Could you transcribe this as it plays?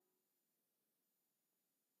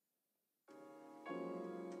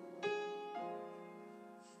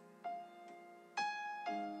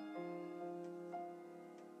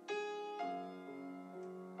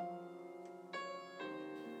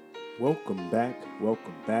Welcome back,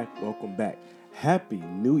 welcome back, welcome back. Happy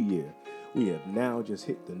New Year. We have now just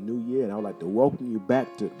hit the new year, and I would like to welcome you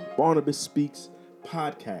back to Barnabas Speaks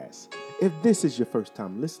podcast. If this is your first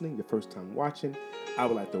time listening, your first time watching, I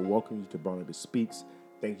would like to welcome you to Barnabas Speaks.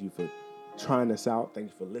 Thank you for trying us out. Thank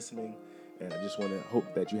you for listening. And I just want to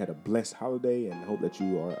hope that you had a blessed holiday and hope that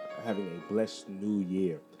you are having a blessed new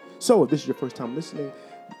year. So if this is your first time listening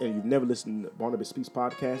and you've never listened to Barnabas Speaks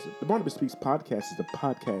podcast, the Barnabas Speaks podcast is a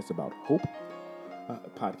podcast about hope, a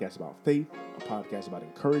podcast about faith, a podcast about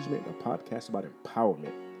encouragement, a podcast about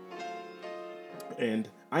empowerment. And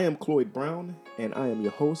I am Cloyd Brown, and I am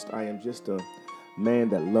your host. I am just a man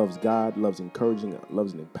that loves God, loves encouraging,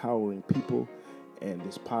 loves empowering people. And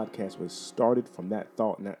this podcast was started from that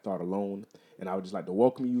thought and that thought alone. And I would just like to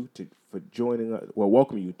welcome you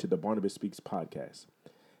welcome you to the Barnabas Speaks podcast.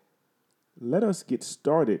 Let us get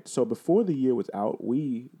started. So before the year was out,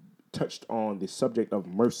 we touched on the subject of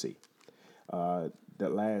mercy. The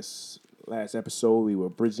last episode, we were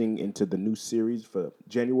bridging into the new series for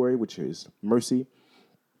January, which is Mercy.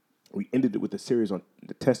 We ended it with a series on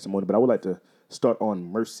the testimony, but I would like to start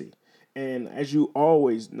on mercy. And as you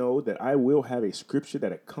always know, that I will have a scripture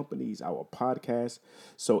that accompanies our podcast.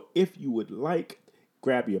 So if you would like,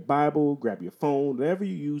 grab your Bible, grab your phone, whatever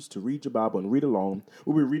you use to read your Bible and read along.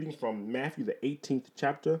 We'll be reading from Matthew, the 18th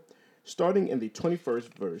chapter, starting in the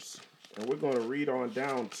 21st verse. And we're going to read on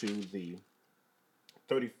down to the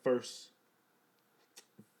 35th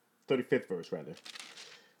verse, rather.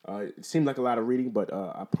 It seemed like a lot of reading, but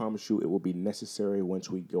I promise you it will be necessary once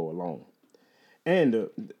we go along. And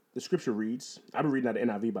the scripture reads, I've been reading out of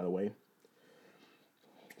NIV, by the way.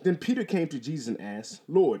 Then Peter came to Jesus and asked,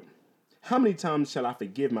 Lord, how many times shall I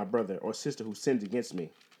forgive my brother or sister who sins against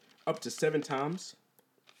me? Up to 7 times?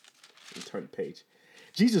 And turn the page.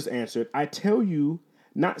 Jesus answered, I tell you,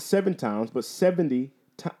 not 7 times, but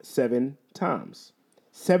 77 times.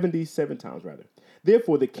 77 times, rather.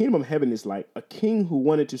 Therefore, the kingdom of heaven is like a king who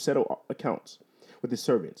wanted to settle accounts with his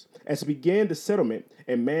servants. As he began the settlement,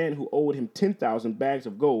 a man who owed him 10,000 bags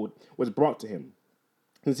of gold was brought to him.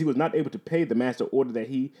 Since he was not able to pay, the master ordered that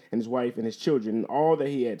he and his wife and his children and all that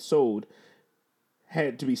he had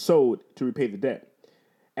to be sold to repay the debt.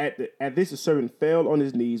 At this, the servant fell on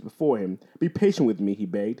his knees before him. Be patient with me, he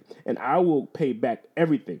begged, and I will pay back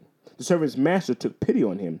everything. The servant's master took pity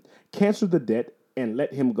on him, canceled the debt, and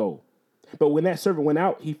let him go. But when that servant went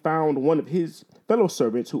out, he found one of his fellow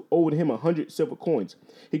servants who owed him 100 silver coins.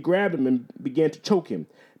 He grabbed him and began to choke him.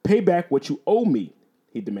 Pay back what you owe me,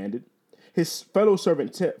 he demanded. His fellow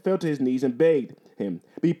servant fell to his knees and begged him,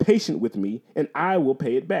 be patient with me, and I will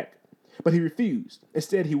pay it back. But he refused.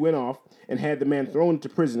 Instead, he went off and had the man thrown into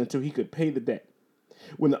prison until he could pay the debt.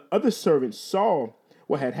 When the other servants saw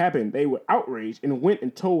what had happened, they were outraged and went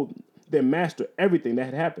and told their master everything that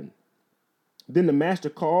had happened. Then the master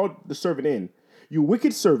called the servant in. You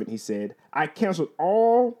wicked servant, he said, I canceled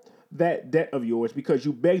all that debt of yours because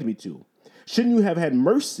you begged me to. Shouldn't you have had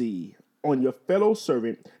mercy on your fellow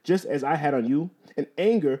servant just as I had on you? In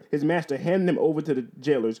anger, his master handed him over to the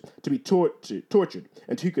jailers to be tortured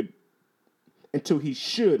until he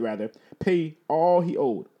should pay all he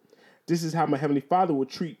owed. This is how my heavenly Father will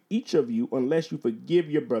treat each of you unless you forgive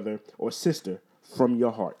your brother or sister from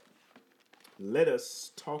your heart. Let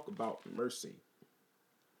us talk about mercy.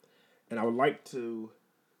 And I would like to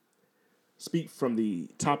speak from the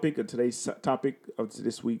topic of today's topic of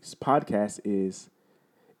this week's podcast is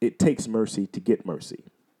it takes mercy to get mercy.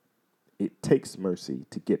 It takes mercy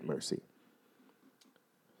to get mercy.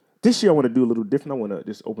 This year I want to do a little different. I want to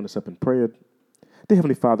just open us up in prayer. Dear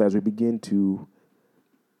Heavenly Father, as we begin to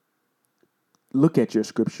look at your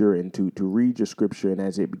scripture and to read your scripture, and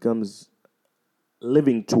as it becomes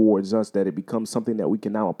living towards us, that it becomes something that we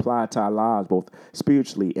can now apply to our lives, both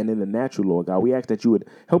spiritually and in the natural, Lord God. We ask that you would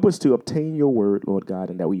help us to obtain your word, Lord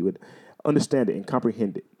God, and that we would understand it and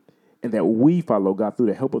comprehend it. And that we, Father, Lord God, through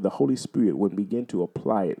the help of the Holy Spirit, would begin to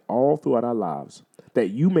apply it all throughout our lives, that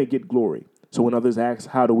you may get glory. So when others ask,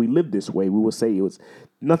 how do we live this way? We will say it was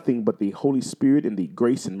nothing but the Holy Spirit and the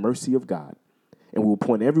grace and mercy of God. And we will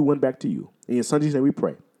point everyone back to you. In your Son's name we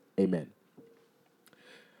pray. Amen.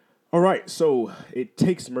 All right, so it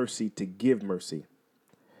takes mercy to give mercy.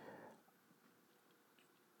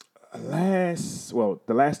 The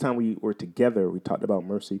last time we were together, we talked about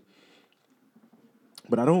mercy.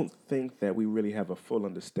 But I don't think that we really have a full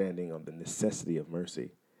understanding of the necessity of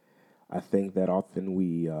mercy. I think that often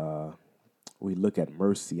we look at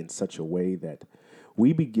mercy in such a way that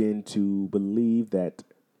we begin to believe that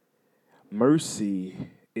mercy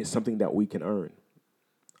is something that we can earn.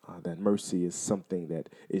 That mercy is something that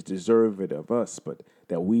is deserved of us, but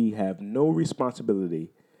that we have no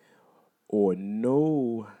responsibility or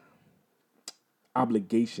no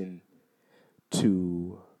obligation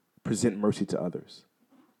to present mercy to others.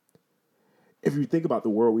 If you think about the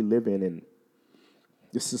world we live in and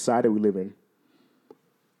the society we live in,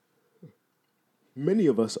 many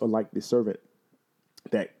of us are like the servant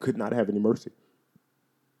that could not have any mercy.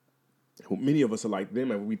 Many of us are like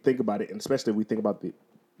them, and we think about it, and especially if we think about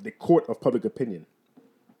the court of public opinion.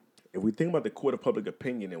 If we think about the court of public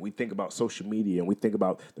opinion and we think about social media and we think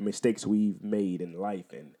about the mistakes we've made in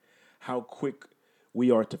life and how quick we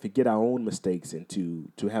are to forget our own mistakes and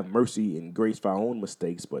to have mercy and grace for our own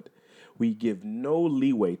mistakes, but we give no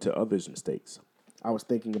leeway to others' mistakes. I was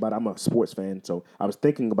thinking about, I'm a sports fan, so I was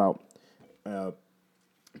thinking about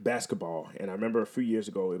basketball, and I remember a few years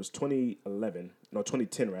ago, it was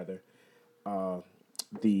 2010 rather,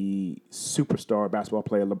 the superstar basketball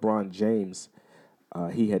player LeBron James,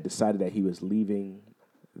 he had decided that he was leaving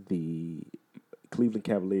the Cleveland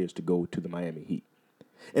Cavaliers to go to the Miami Heat.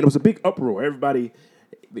 And it was a big uproar. Everybody,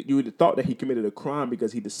 you would have thought that he committed a crime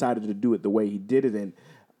because he decided to do it the way he did it, and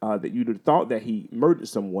that you'd have thought that he murdered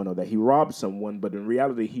someone or that he robbed someone, but in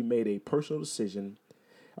reality, he made a personal decision,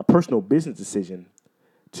 a personal business decision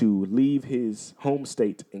to leave his home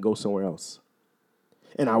state and go somewhere else.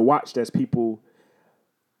 And I watched as people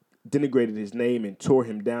denigrated his name and tore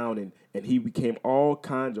him down, and he became all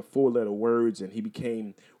kinds of four-letter words, and he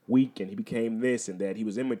became weak, and he became this and that. He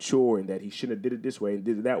was immature, and that he shouldn't have did it this way and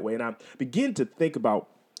did it that way. And I began to think about,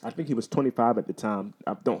 I think he was 25 at the time.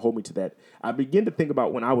 Don't hold me to that. I began to think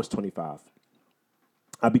about when I was 25.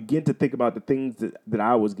 I began to think about the things that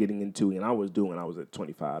I was getting into and I was doing when I was at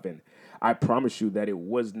 25. And I promise you that it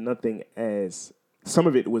was nothing as, some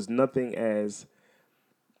of it was nothing as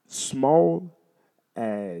small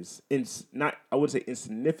as, not, I wouldn't say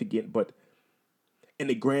insignificant, but in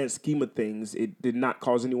the grand scheme of things, it did not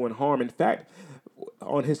cause anyone harm. In fact,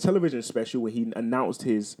 on his television special, when he announced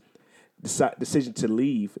his decision to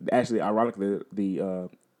leave, actually, ironically, the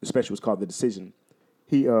special was called The Decision,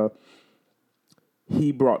 he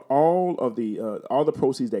brought all the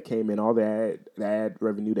proceeds that came in, all the ad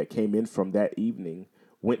revenue that came in from that evening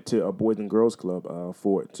went to a Boys and Girls Club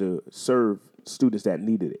to serve students that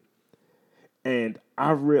needed it. And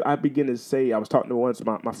I began to say, I was talking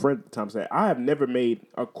to my friend at the time, said, I have never made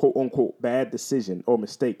a quote unquote bad decision or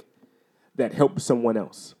mistake that helped someone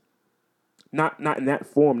else. Not in that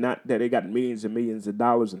form, not that they got millions and millions of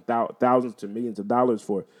dollars and thousands to millions of dollars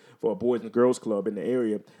for a Boys and Girls Club in the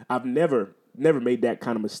area. I've never made that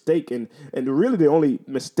kind of mistake. And really the only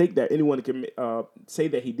mistake that anyone can say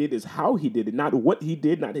that he did is how he did it, not what he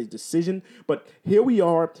did, not his decision. But here we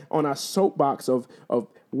are on our soapbox of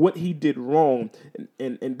what he did wrong.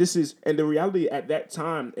 And this is, and the reality at that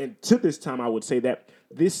time, and to this time, I would say that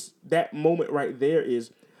that moment right there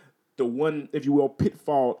is the one, if you will,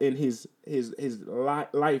 pitfall in his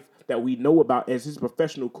life that we know about as his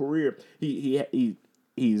professional career. He's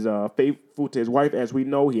faithful to his wife, as we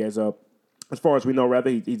know. He has as far as we know, rather,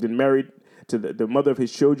 he's been married to the mother of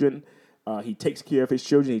his children. He takes care of his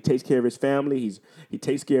children. He takes care of his family. He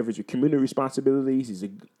takes care of his community responsibilities. He's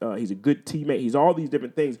a good teammate. He's all these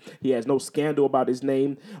different things. He has no scandal about his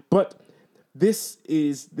name, but this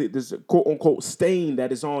is this quote unquote stain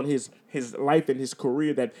that is on his life and his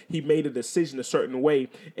career, that he made a decision a certain way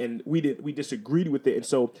and we disagreed with it, and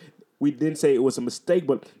so we didn't say it was a mistake.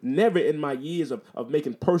 But never in my years of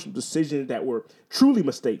making personal decisions that were truly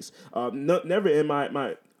mistakes, never in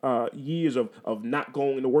my years of not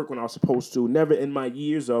going to work when I was supposed to, never in my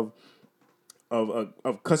years of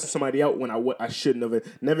cussing somebody out when I shouldn't have.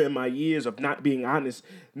 Never in my years of not being honest.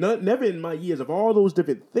 Never in my years of all those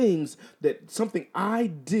different things that something I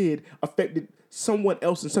did affected someone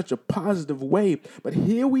else in such a positive way. But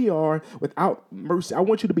here we are without mercy. I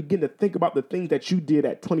want you to begin to think about the things that you did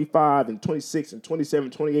at 25 and 26 and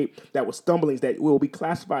 27, 28 that were stumblings that will be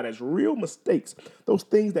classified as real mistakes. Those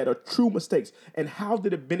things that are true mistakes. And how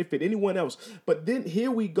did it benefit anyone else? But then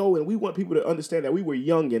here we go, and we want people to understand that we were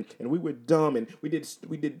young and we were dumb and we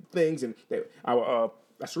did things, and that our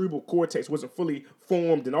cerebral cortex wasn't fully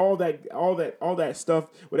formed, and all that stuff.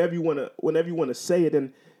 Whenever you want to say it,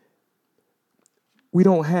 and we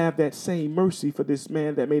don't have that same mercy for this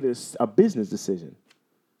man that made a business decision.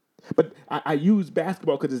 But I use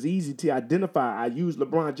basketball because it's easy to identify. I use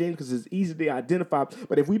LeBron James because it's easy to identify.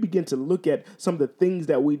 But if we begin to look at some of the things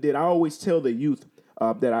that we did, I always tell the youth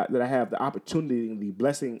that I have the opportunity and the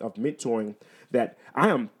blessing of mentoring, that I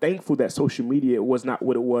am thankful that social media was not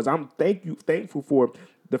what it was. I'm thankful for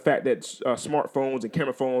the fact that smartphones and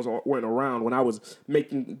camera phones weren't around when I was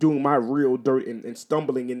doing my real dirt and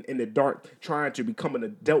stumbling in the dark, trying to become an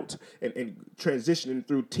adult and transitioning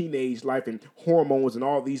through teenage life and hormones and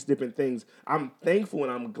all these different things. I'm thankful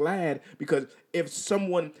and I'm glad, because if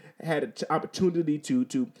someone had an opportunity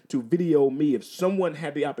to video me, if someone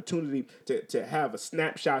had the opportunity to have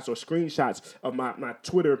snapshots or screenshots of my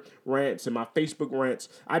Twitter rants and my Facebook rants,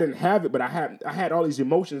 I didn't have it, but I had all these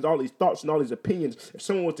emotions, all these thoughts, and all these opinions. If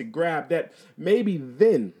someone was to grab that, maybe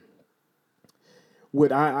then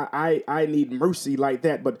would I need mercy like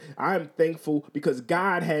that. But I'm thankful because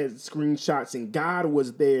God had screenshots, and God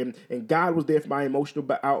was there, and God was there for my emotional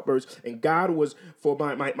outbursts, and God was for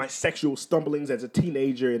my sexual stumblings as a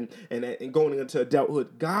teenager and going into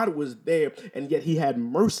adulthood. God was there, and yet he had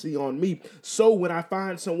mercy on me. So when I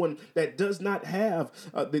find someone that does not have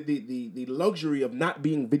the luxury of not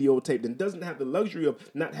being videotaped, and doesn't have the luxury of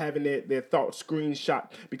not having their thoughts screenshot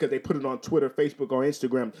because they put it on Twitter, Facebook, or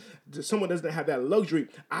Instagram, someone doesn't have that luxury,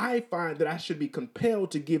 I find that I should be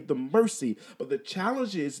compelled to give them mercy. But the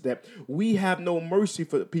challenge is that we have no mercy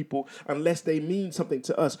for people unless they mean something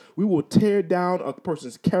to us. We will tear down a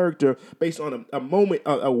person's character based on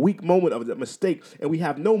a weak moment of a mistake, and we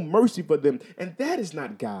have no mercy for them. And that is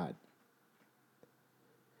not God.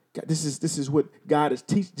 This is what God is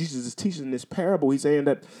teaching. Jesus is teaching in this parable. He's saying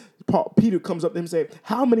that Peter comes up to him and says,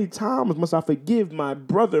 "How many times must I forgive my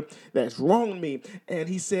brother that's wronged me?" And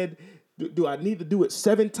he said, do I need to do it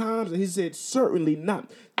 7 times? And he said, certainly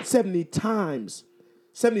not. 70 times.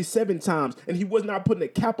 77 times. And he was not putting a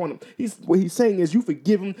cap on him. What he's saying is, you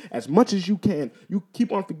forgive him as much as you can. You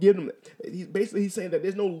keep on forgiving them. He's saying that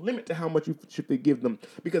there's no limit to how much you should forgive them,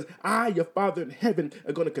 because I, your Father in heaven,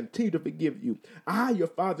 are going to continue to forgive you. I, your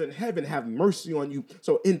Father in heaven, have mercy on you.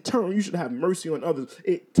 So in turn, you should have mercy on others.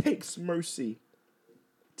 It takes mercy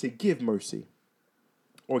to give mercy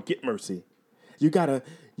or get mercy. You gotta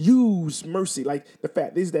use mercy. Like, the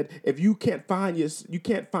fact is that if you can't find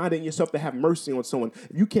it in yourself to have mercy on someone,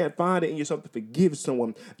 if you can't find it in yourself to forgive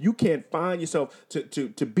someone, you can't find yourself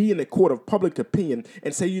to be in a court of public opinion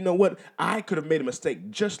and say, you know what, I could have made a mistake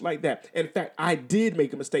just like that. In fact, I did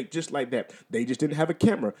make a mistake just like that. They just didn't have a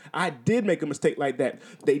camera. I did make a mistake like that.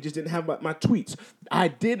 They just didn't have my tweets. I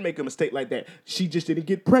did make a mistake like that. She just didn't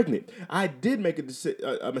get pregnant. I did make a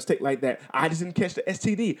mistake like that. I just didn't catch the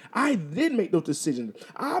STD. I did make those decisions.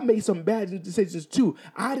 I made some bad decisions too.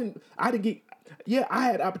 I didn't get. Yeah, I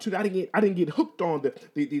had opportunity. I didn't get hooked on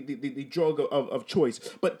the drug of choice.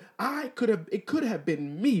 But it could have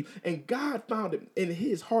been me. And God found it in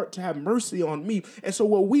his heart to have mercy on me. And so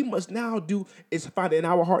what we must now do is find it in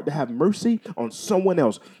our heart to have mercy on someone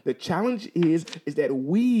else. The challenge is that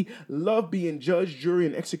we love being judge, jury,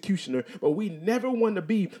 and executioner, but we never want to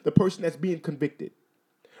be the person that's being convicted.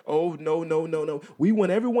 Oh, no. We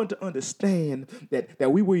want everyone to understand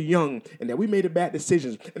that we were young and that we made bad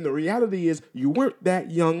decisions. And the reality is, you weren't that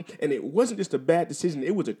young, and it wasn't just a bad decision.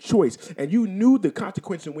 It was a choice. And you knew the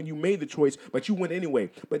consequences when you made the choice, but you went anyway.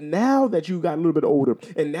 But now that you got a little bit older,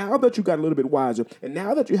 and now that you got a little bit wiser, and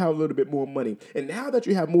now that you have a little bit more money, and now that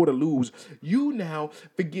you have more to lose, you now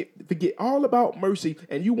forget all about mercy,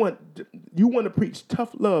 and you want to preach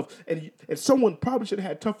tough love. And someone probably should have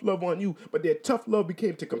had tough love on you, but their tough love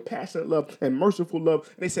became to compassionate love and merciful love.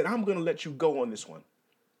 And they said, I'm going to let you go on this one.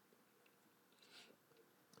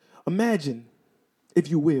 Imagine, if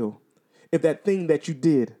you will, if that thing that you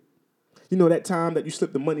did, that time that you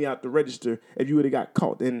slipped the money out the register, if you would have got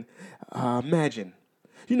caught, then imagine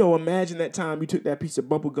that time you took that piece of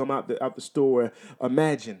bubble gum out the store.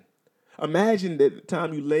 Imagine the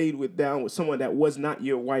time you laid down with someone that was not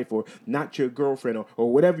your wife or not your girlfriend or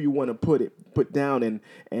whatever you want to put down,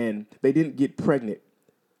 and they didn't get pregnant.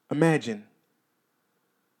 Imagine.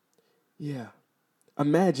 Yeah.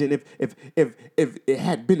 Imagine if it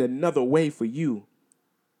had been another way for you.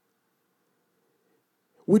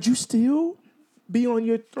 Would you still be on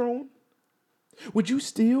your throne? Would you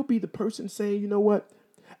still be the person saying, you know what?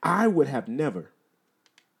 I would have never.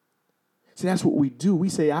 See, that's what we do. We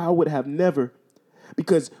say, I would have never,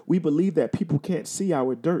 because we believe that people can't see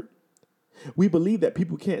our dirt. We believe that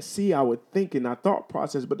people can't see our thinking, our thought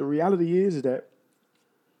process. But the reality is that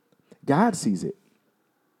God sees it.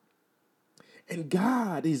 And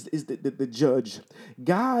God is the judge.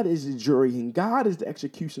 God is the jury, and God is the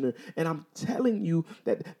executioner. And I'm telling you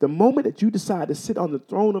that the moment that you decide to sit on the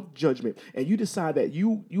throne of judgment, and you decide that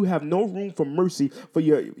you have no room for mercy for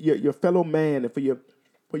your fellow man and for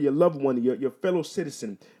your loved one, your fellow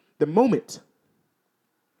citizen, the moment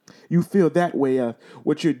you feel that way,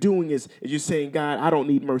 what you're doing is you're saying, God, I don't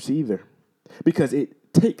need mercy either. Because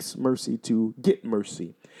takes mercy to get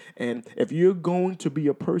mercy. And if you're going to be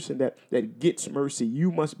a person that gets mercy,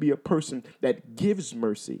 you must be a person that gives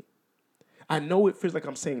mercy. I know it feels like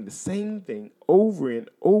I'm saying the same thing over and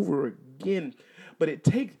over again, but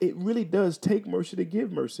it really does take mercy to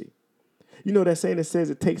give mercy. You know that saying that says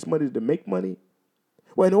it takes money to make money?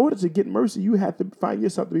 Well, in order to get mercy, you have to find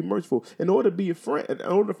yourself to be merciful. In order to be a friend, in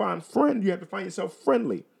order to find friend, you have to find yourself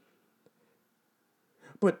friendly.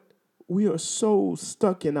 But we are so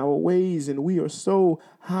stuck in our ways and we are so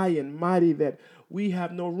high and mighty that we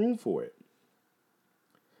have no room for it.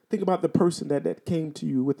 Think about the person that came to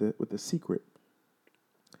you with a secret.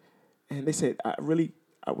 And they said, I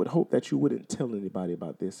would hope that you wouldn't tell anybody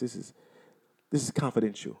about this. This is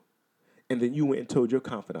confidential. And then you went and told your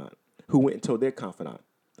confidant, who went and told their confidant.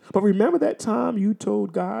 But remember that time you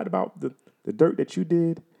told God about the dirt that you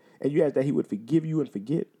did, and you asked that he would forgive you and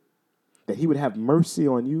forget, that he would have mercy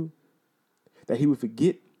on you, that he would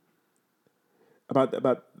forget about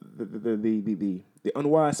the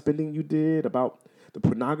unwise spending you did, about the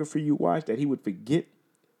pornography you watched, that he would forget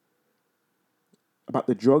about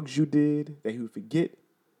the drugs you did, that he would forget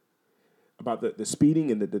about the speeding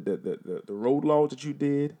and the road laws that you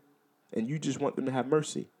did, and you just want them to have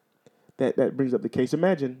mercy. That brings up the case.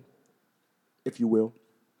 Imagine, if you will,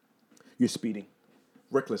 you're speeding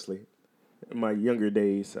recklessly. In my younger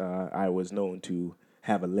days, I was known to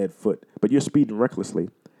have a lead foot, but you're speeding recklessly,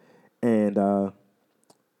 and the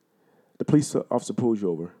police officer pulls you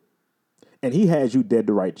over, and he has you dead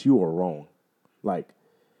to rights. You are wrong. Like,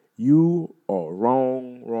 you are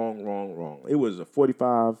wrong, wrong, wrong, wrong. It was a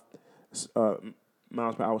 45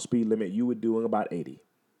 miles per hour speed limit. You were doing about 80.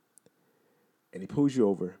 And he pulls you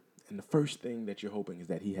over, and the first thing that you're hoping is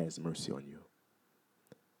that he has mercy on you.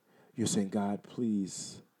 You're saying, God,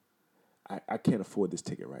 please, I can't afford this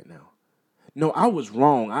ticket right now. No, I was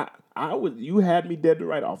wrong. You had me dead to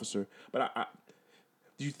right, officer. But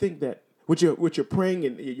do you think that what you're praying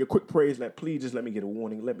and your quick prayer is that, please just let me get a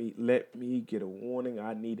warning. Let me get a warning.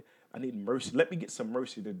 I need mercy. Let me get some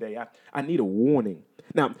mercy today. I need a warning.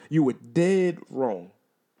 Now, you were dead wrong.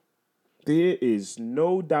 There is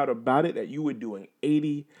no doubt about it that you were doing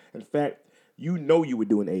 80. In fact, you know you were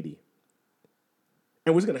doing 80.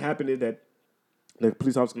 And what's going to happen is that the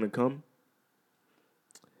police officer is going to come,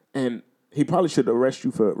 and he probably should arrest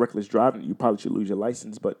you for reckless driving. You probably should lose your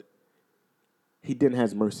license, but he then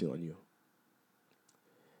has mercy on you.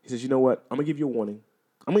 He says, you know what? I'm going to give you a warning.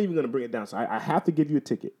 I'm even going to bring it down. So I have to give you a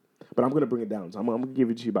ticket, but I'm going to bring it down. So I'm going to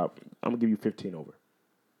give it to you I'm going to give you 15 over.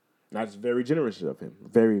 That's very generous of him.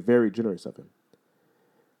 Very, very generous of him.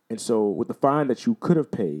 And so with the fine that you could have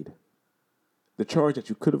paid, the charge that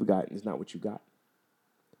you could have gotten is not what you got.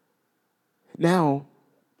 Now,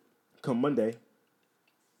 come Monday,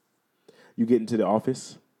 you get into the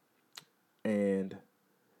office and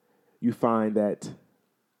you find that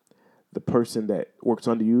the person that works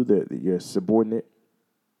under you, your subordinate,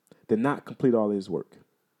 did not complete all his work.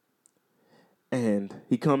 And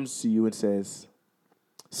he comes to you and says,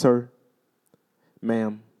 sir,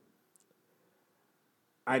 ma'am,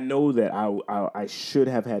 I know that I should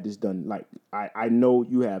have had this done. Like, I know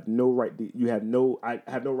you have no right I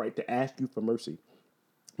have no right to ask you for mercy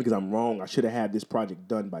because I'm wrong. I should have had this project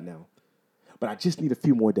done by now. But I just need a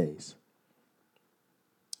few more days.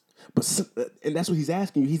 And that's what he's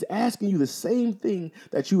asking you. He's asking you the same thing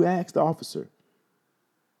that you asked the officer.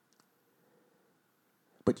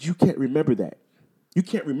 But you can't remember that. You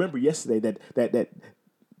can't remember yesterday that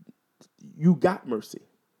you got mercy.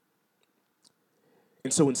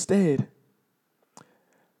 And so instead,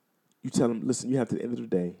 you tell him, listen, you have to the end of the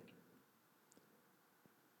day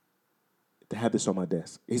to have this on my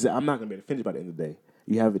desk. He said, I'm not going to be able to finish by the end of the day.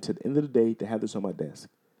 You have it to the end of the day to have this on my desk,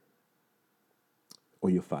 or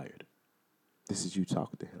you're fired. This is you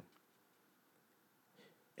talking to him.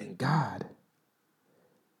 And God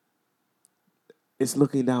is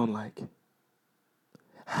looking down like,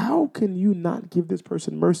 how can you not give this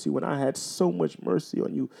person mercy when I had so much mercy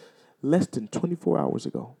on you less than 24 hours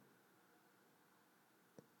ago?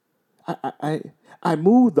 I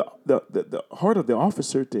moved the heart of the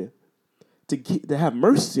officer to have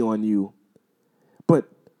mercy on you. But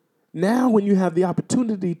now when you have the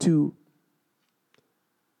opportunity to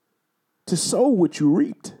sow what you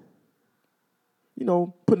reaped,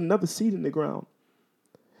 put another seed in the ground,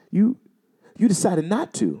 you decided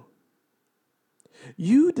not to.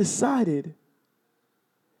 You decided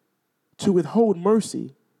to withhold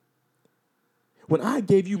mercy when I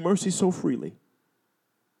gave you mercy so freely.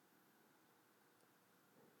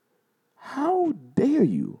 How dare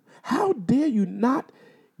you? How dare you not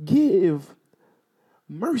give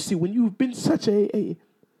mercy when you've been such a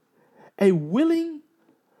willing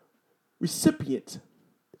recipient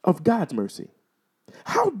of God's mercy.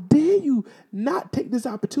 How dare you not take this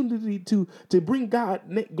opportunity to bring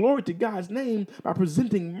glory to God's name by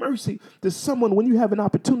presenting mercy to someone when you have an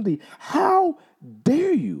opportunity? How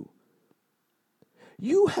dare you?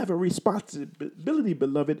 You have a responsibility,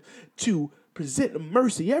 beloved, to present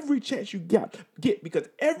mercy every chance you get, because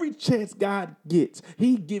every chance God gets,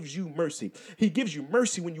 He gives you mercy. He gives you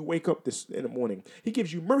mercy when you wake up this in the morning. He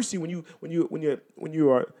gives you mercy when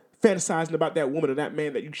you are fantasizing about that woman or that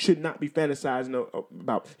man that you should not be fantasizing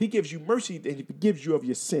about. He gives you mercy and He forgives you of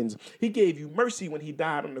your sins. He gave you mercy when He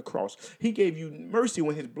died on the cross. He gave you mercy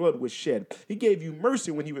when His blood was shed. He gave you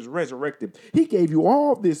mercy when He was resurrected. He gave you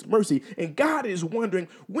all this mercy, and God is wondering,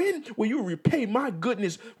 when will you repay my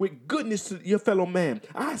goodness with goodness to your fellow man?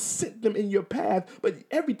 I sent them in your path, but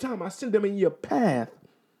every time I send them in your path,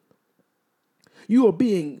 you are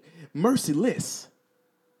being merciless.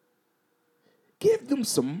 Give them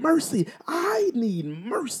some mercy. I need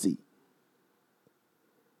mercy.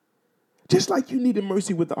 Just like you needed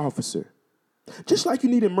mercy with the officer. Just like you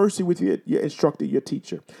needed mercy with your instructor, your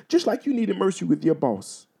teacher. Just like you needed mercy with your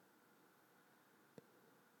boss.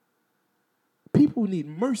 People need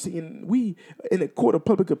mercy, and we, in a court of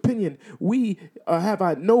public opinion, we have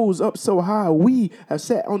our nose up so high. We have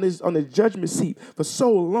sat on the judgment seat for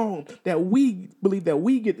so long that we believe that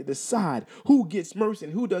we get to decide who gets mercy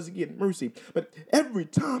and who doesn't get mercy. But every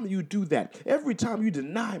time you do that, every time you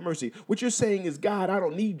deny mercy, what you're saying is, God, I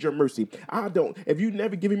don't need your mercy. I don't. If you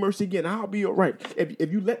never give me mercy again, I'll be all right. If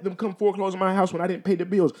you let them come foreclose my house when I didn't pay the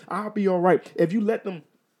bills, I'll be all right. If you let them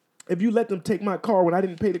take my car when I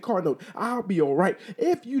didn't pay the car note, I'll be all right.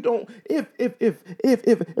 If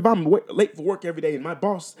I'm late for work every day and my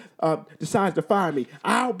boss decides to fire me,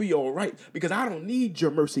 I'll be all right because I don't need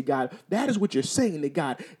your mercy, God. That is what you're saying to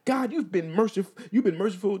God. God, you've been merciful. You've been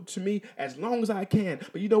merciful to me as long as I can.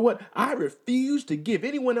 But you know what? I refuse to give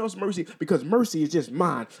anyone else mercy because mercy is just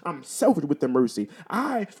mine. I'm selfish with the mercy.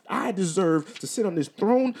 I deserve to sit on this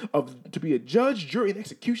throne to be a judge, jury, and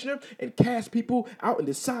executioner and cast people out and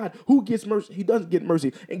decide who gets mercy, he doesn't get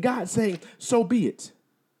mercy. And God's saying, so be it.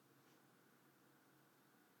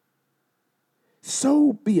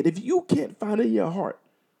 So be it. If you can't find it in your heart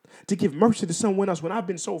to give mercy to someone else when I've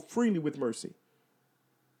been so freely with mercy,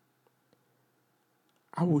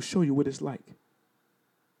 I will show you what it's like.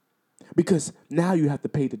 Because now you have to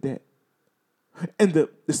pay the debt. And the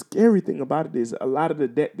scary thing about it is a lot of the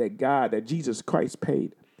debt that Jesus Christ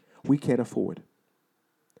paid, we can't afford.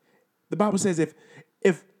 The Bible says if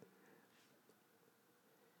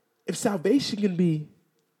salvation can be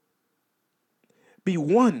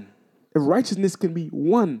won, if righteousness can be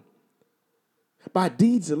won by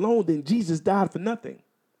deeds alone, then Jesus died for nothing.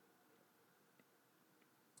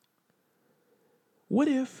 What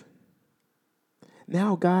if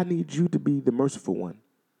now God needs you to be the merciful one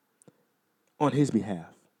on His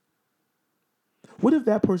behalf? What if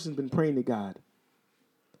that person's been praying to God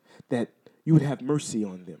that you would have mercy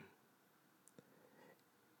on them?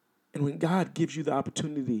 And when God gives you the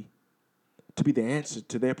opportunity to be the answer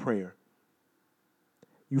to their prayer,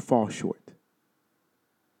 you fall short.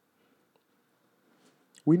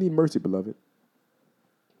 We need mercy, beloved.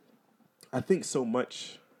 I think so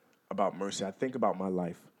much about mercy. I think about my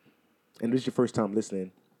life. And this is your first time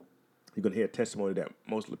listening. You're going to hear a testimony that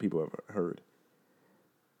most of the people have heard.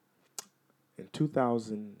 In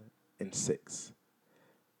 2006,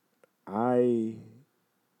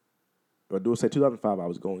 2005, I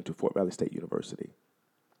was going to Fort Valley State University.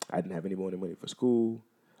 I didn't have any more money for school.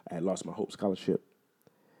 I had lost my Hope Scholarship.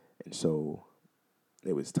 And so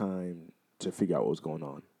it was time to figure out what was going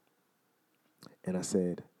on. And I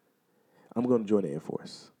said, I'm going to join the Air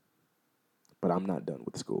Force, but I'm not done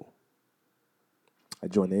with school. I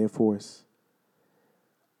joined the Air Force,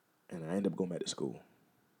 and I ended up going back to school.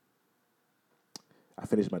 I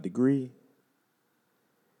finished my degree,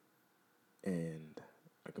 and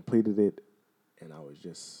I completed it, and I was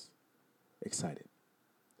just excited.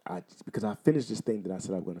 Because I finished this thing that I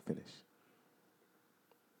said I was going to finish.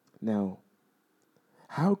 Now,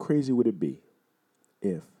 how crazy would it be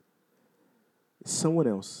if someone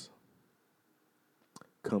else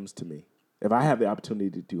comes to me? If I have the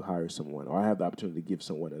opportunity to hire someone, or I have the opportunity to give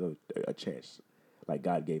someone a chance like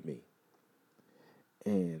God gave me,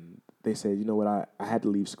 and they said, you know what, I had to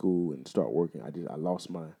leave school and start working. I lost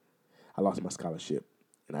my scholarship,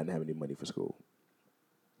 and I didn't have any money for school.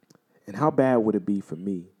 And how bad would it be for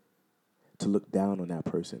me to look down on that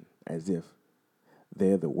person as if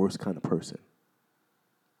they're the worst kind of person?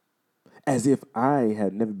 As if I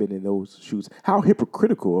had never been in those shoes. How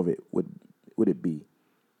hypocritical of it would it be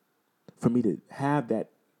for me to have that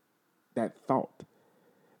thought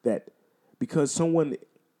that because someone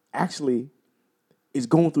actually is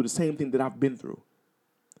going through the same thing that I've been through.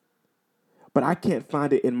 But I can't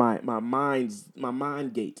find it in my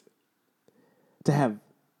mind gate to have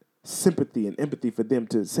sympathy and empathy for them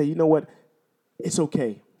to say, you know what, it's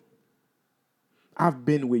okay. I've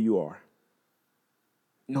been where you are.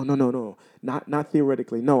 No. Not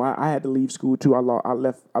theoretically. No, I had to leave school too. I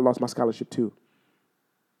lost my scholarship too.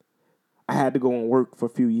 I had to go and work for a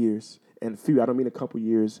few years. And I don't mean a couple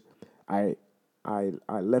years. I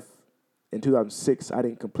left in 2006. I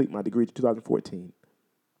didn't complete my degree to 2014.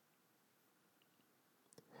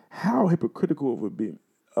 How hypocritical would be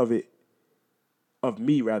of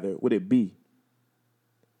me would it be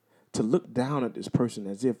to look down at this person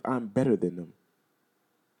as if I'm better than them?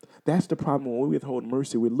 That's the problem when we withhold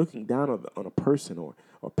mercy. We're looking down on a person or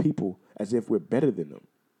people as if we're better than them.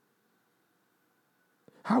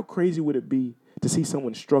 How crazy would it be to see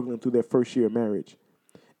someone struggling through their first year of marriage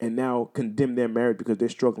and now condemn their marriage because they're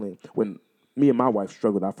struggling when me and my wife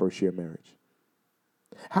struggled our first year of marriage?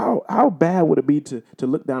 How bad would it be to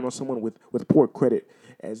look down on someone with poor credit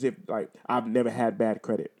as if like I've never had bad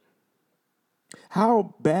credit?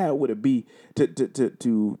 How bad would it be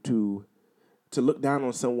to look down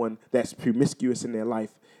on someone that's promiscuous in their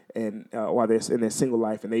life and while they're in their single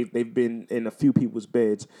life and they've been in a few people's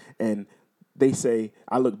beds and they say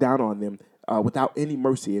I look down on them without any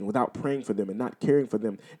mercy and without praying for them and not caring for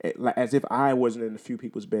them as if I wasn't in a few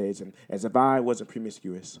people's beds and as if I wasn't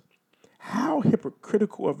promiscuous? How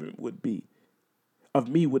hypocritical of me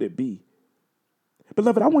would it be?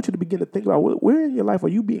 Beloved, I want you to begin to think about where in your life are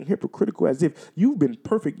you being hypocritical as if you've been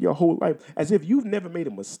perfect your whole life, as if you've never made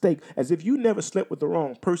a mistake, as if you never slept with the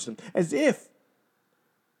wrong person, as if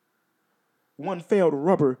one failed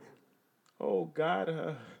rubber. Oh,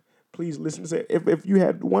 God, please listen. If you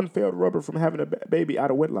had one failed rubber from having a baby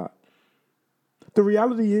out of wedlock. The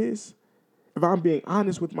reality is, if I'm being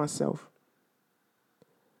honest with myself,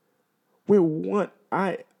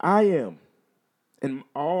 I am, in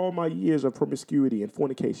all my years of promiscuity and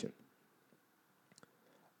fornication,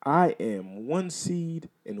 I am one seed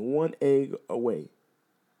and one egg away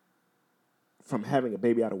from having a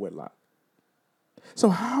baby out of wedlock. So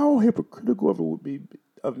how hypocritical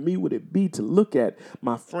of me would it be to look at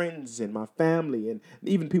my friends and my family and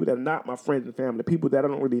even people that are not my friends and family, people that I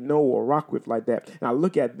don't really know or rock with like that, and I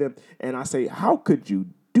look at them and I say, how could you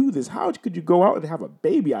do this? How could you go out and have a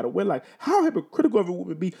baby out of wedlock? How hypocritical of it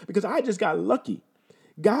would be because I just got lucky.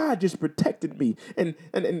 God just protected me. And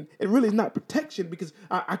it really is not protection because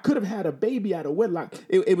I could have had a baby out of wedlock.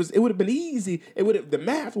 It would have been easy. The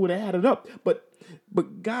math would have added up.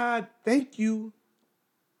 But God, thank you.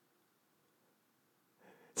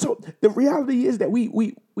 So the reality is that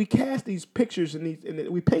we cast these pictures and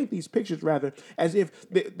we paint these pictures rather as if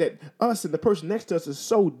that us and the person next to us is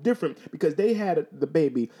so different because they had the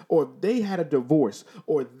baby or they had a divorce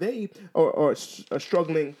or they are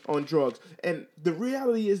struggling on drugs. And the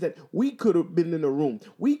reality is that we could have been in the room.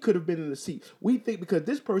 We could have been in the seat. We think because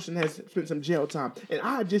this person has spent some jail time and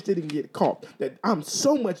I just didn't get caught that I'm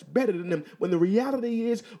so much better than them when the reality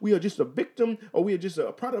is we are just a victim or we are just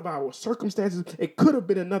a product of our circumstances. It could have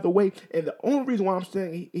been another way. And the only reason why I'm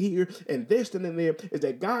standing here and they're standing there is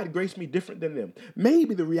that God graced me different than them.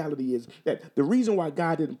 Maybe the reality is that the reason why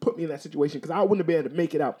God didn't put me in that situation because I wouldn't have been able to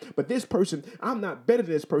make it out. But this person, I'm not better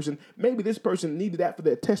than this person. Maybe this person needed that for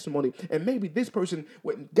their testimony. And maybe this person,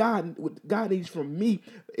 what God needs from me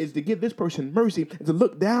is to give this person mercy and to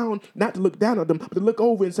look down, not to look down on them, but to look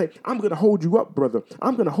over and say, I'm going to hold you up, brother.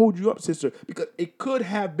 I'm going to hold you up, sister, because it could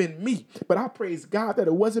have been me. But I praise God that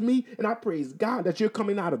it wasn't me. And I praise God that you're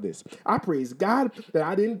coming out of this. I praise God that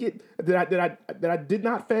I didn't get, that I did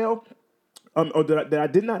not fail. Or that I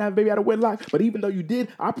did not have a baby out of wedlock, but even though you did,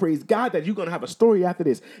 I praise God that you're going to have a story after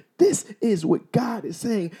this. This is what God is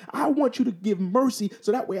saying. I want you to give mercy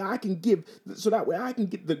so that way I can get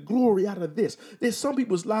the glory out of this. There's some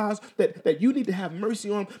people's lives that you need to have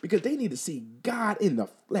mercy on because they need to see God in the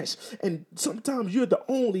flesh. And sometimes you're the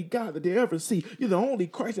only God that they ever see. You're the only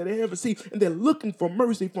Christ that they ever see, and they're looking for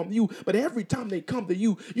mercy from you. But every time they come to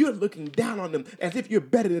you, you're looking down on them as if you're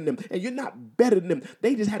better than them, and you're not better than them.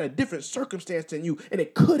 They just had a different circumstance than you, and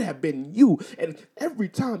it could have been you. And every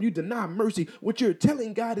time you deny mercy, what you're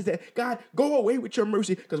telling God is that, God, go away with your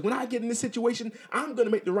mercy, because when I get in this situation, I'm going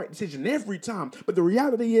to make the right decision every time. But the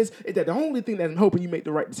reality is that the only thing that's helping you make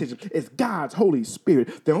the right decision is God's Holy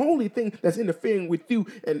Spirit. The only thing that's interfering with you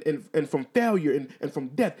and from failure and from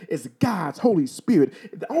death is God's Holy Spirit.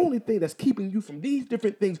 The only thing that's keeping you from these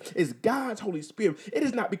different things is God's Holy Spirit. It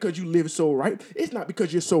is not because you live so right. It's not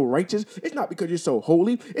because you're so righteous. It's not because you're so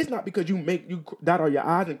holy. It's not because you make you dot all your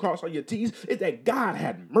I's and cross all your T's is that God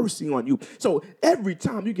had mercy on you. So every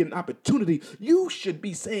time you get an opportunity, you should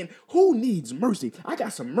be saying, who needs mercy? I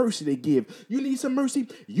got some mercy to give. You need some mercy?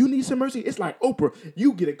 You need some mercy? It's like Oprah.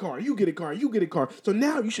 You get a car, you get a car, you get a car. So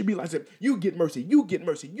now you should be like, you get mercy, you get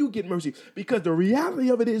mercy, you get mercy. Because the reality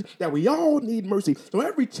of it is that we all need mercy. So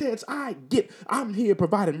every chance I get, I'm here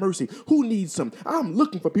providing mercy. Who needs some? I'm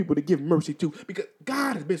looking for people to give mercy to because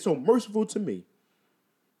God has been so merciful to me.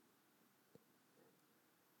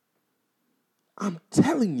 I'm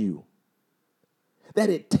telling you that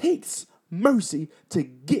it takes mercy to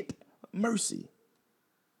get mercy.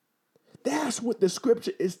 That's what the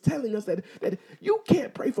scripture is telling us, that you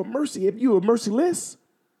can't pray for mercy if you are merciless.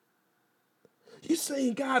 You're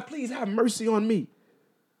saying, God, please have mercy on me.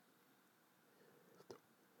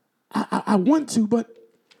 I want to, but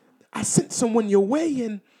I sent someone your way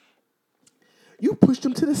and you pushed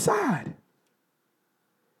them to the side.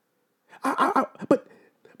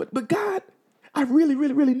 But God, I really,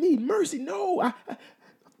 really, really need mercy. No,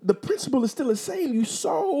 the principle is still the same. You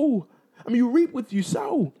reap what you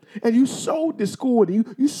sow. And you sowed discord.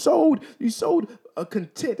 And you sowed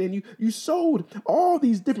content. And you sowed all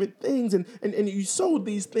these different things. And you sowed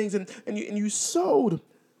these things. And you sowed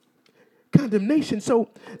condemnation. So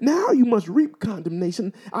now you must reap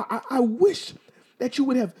condemnation. I wish that you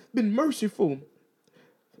would have been merciful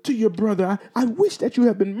to your brother. I wish that you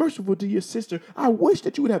have been merciful to your sister. I wish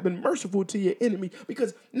that you would have been merciful to your enemy,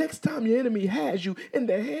 because next time your enemy has you in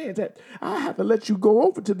their hands, that I have to let you go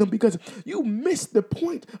over to them because you missed the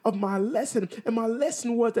point of my lesson. And my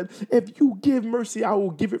lesson was that if you give mercy, I will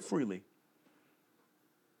give it freely.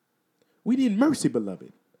 We need mercy,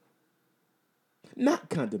 beloved, not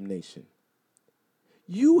condemnation.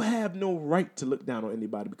 You have no right to look down on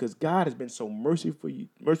anybody because God has been so merciful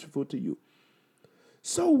to you.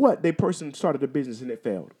 So what? That person started a business and it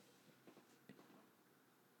failed.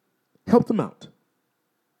 Help them out.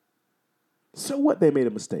 So what? They made a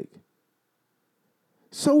mistake.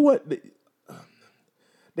 So what?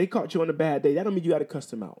 They caught you on a bad day. That don't mean you got to cuss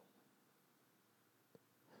them out.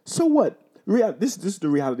 So what? This is the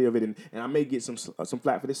reality of it, and I may get some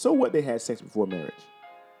flack for this. So what? They had sex before marriage.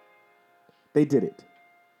 They did it,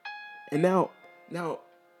 and now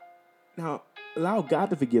allow God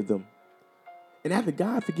to forgive them. And after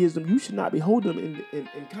God forgives them, you should not be holding them in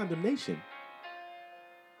condemnation.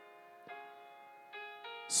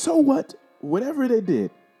 So what? Whatever they did.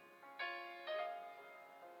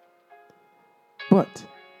 But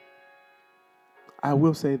I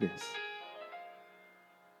will say this.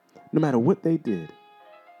 No matter what they did,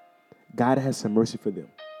 God has some mercy for them.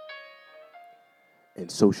 And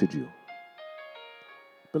so should you.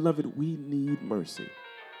 Beloved, we need mercy.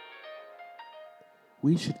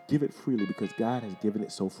 We should give it freely because God has given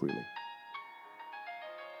it so freely.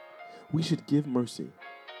 We should give mercy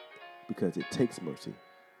because it takes mercy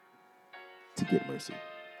to get mercy.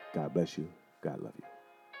 God bless you. God love you.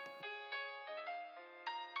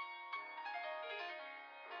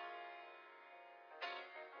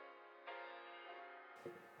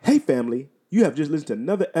 Hey family, you have just listened to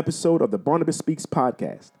another episode of the Barnabas Speaks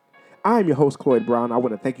podcast. I am your host, Cloyd Brown. I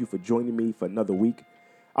want to thank you for joining me for another week.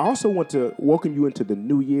 I also want to welcome you into the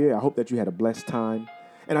new year. I hope that you had a blessed time.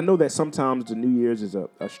 And I know that sometimes the New Year's is a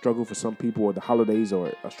struggle for some people, or the holidays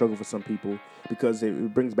are a struggle for some people, because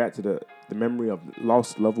it brings back to the memory of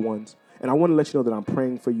lost loved ones. And I want to let you know that I'm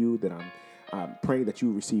praying for you, that I'm praying that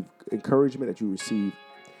you receive encouragement, that you receive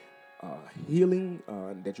healing,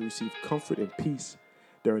 that you receive comfort and peace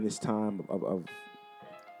during this time of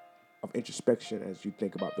introspection as you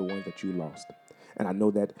think about the ones that you lost. And I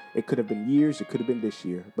know that it could have been years, it could have been this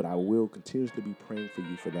year, but I will continuously be praying for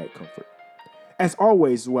you for that comfort. As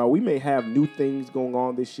always, while we may have new things going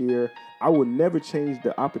on this year, I will never change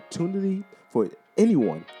the opportunity for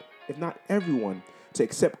anyone, if not everyone, to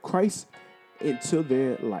accept Christ into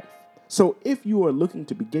their life. So if you are looking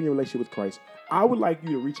to begin your relationship with Christ, I would like you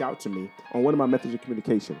to reach out to me on one of my methods of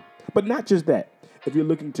communication. But not just that. If you're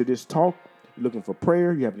looking to just talk, you're looking for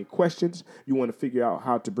prayer, you have any questions, you want to figure out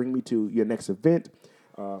how to bring me to your next event,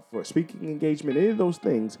 for a speaking engagement, any of those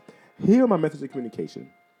things, here are my methods of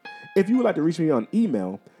communication. If you would like to reach me on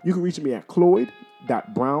email, you can reach me at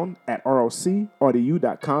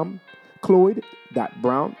cloyd.brown@rocrdu.com,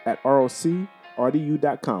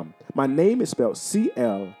 cloyd.brown@rocrdu.com. My name is spelled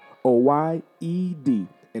Cloyed,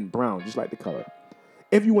 and Brown, just like the color.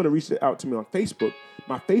 If you want to reach out to me on Facebook,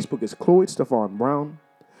 my Facebook is Cloyd Stephon Brown.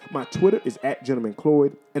 My Twitter is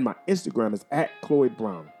 @GentlemanCloyd, and my Instagram is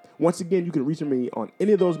 @CloydBrown. Once again, you can reach me on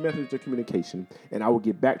any of those methods of communication, and I will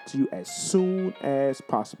get back to you as soon as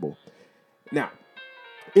possible. Now,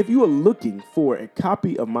 If you are looking for a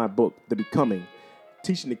copy of my book, The Becoming,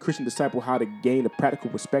 teaching the Christian disciple how to gain a practical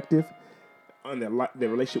perspective on their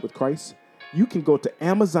relationship with Christ, you can go to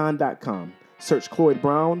Amazon.com, search Cloyd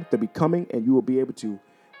Brown, The Becoming, and you will be able to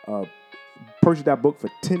purchase that book for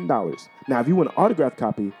 $10. Now, if you want an autographed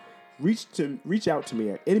copy, reach out to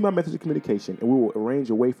me at any of my methods of communication, and we will arrange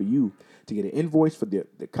a way for you to get an invoice for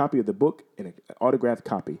the copy of the book and an autographed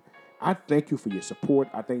copy. I thank you for your support.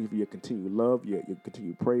 I thank you for your continued love, your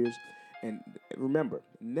continued prayers. And remember,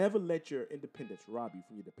 never let your independence rob you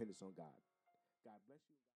from your dependence on God.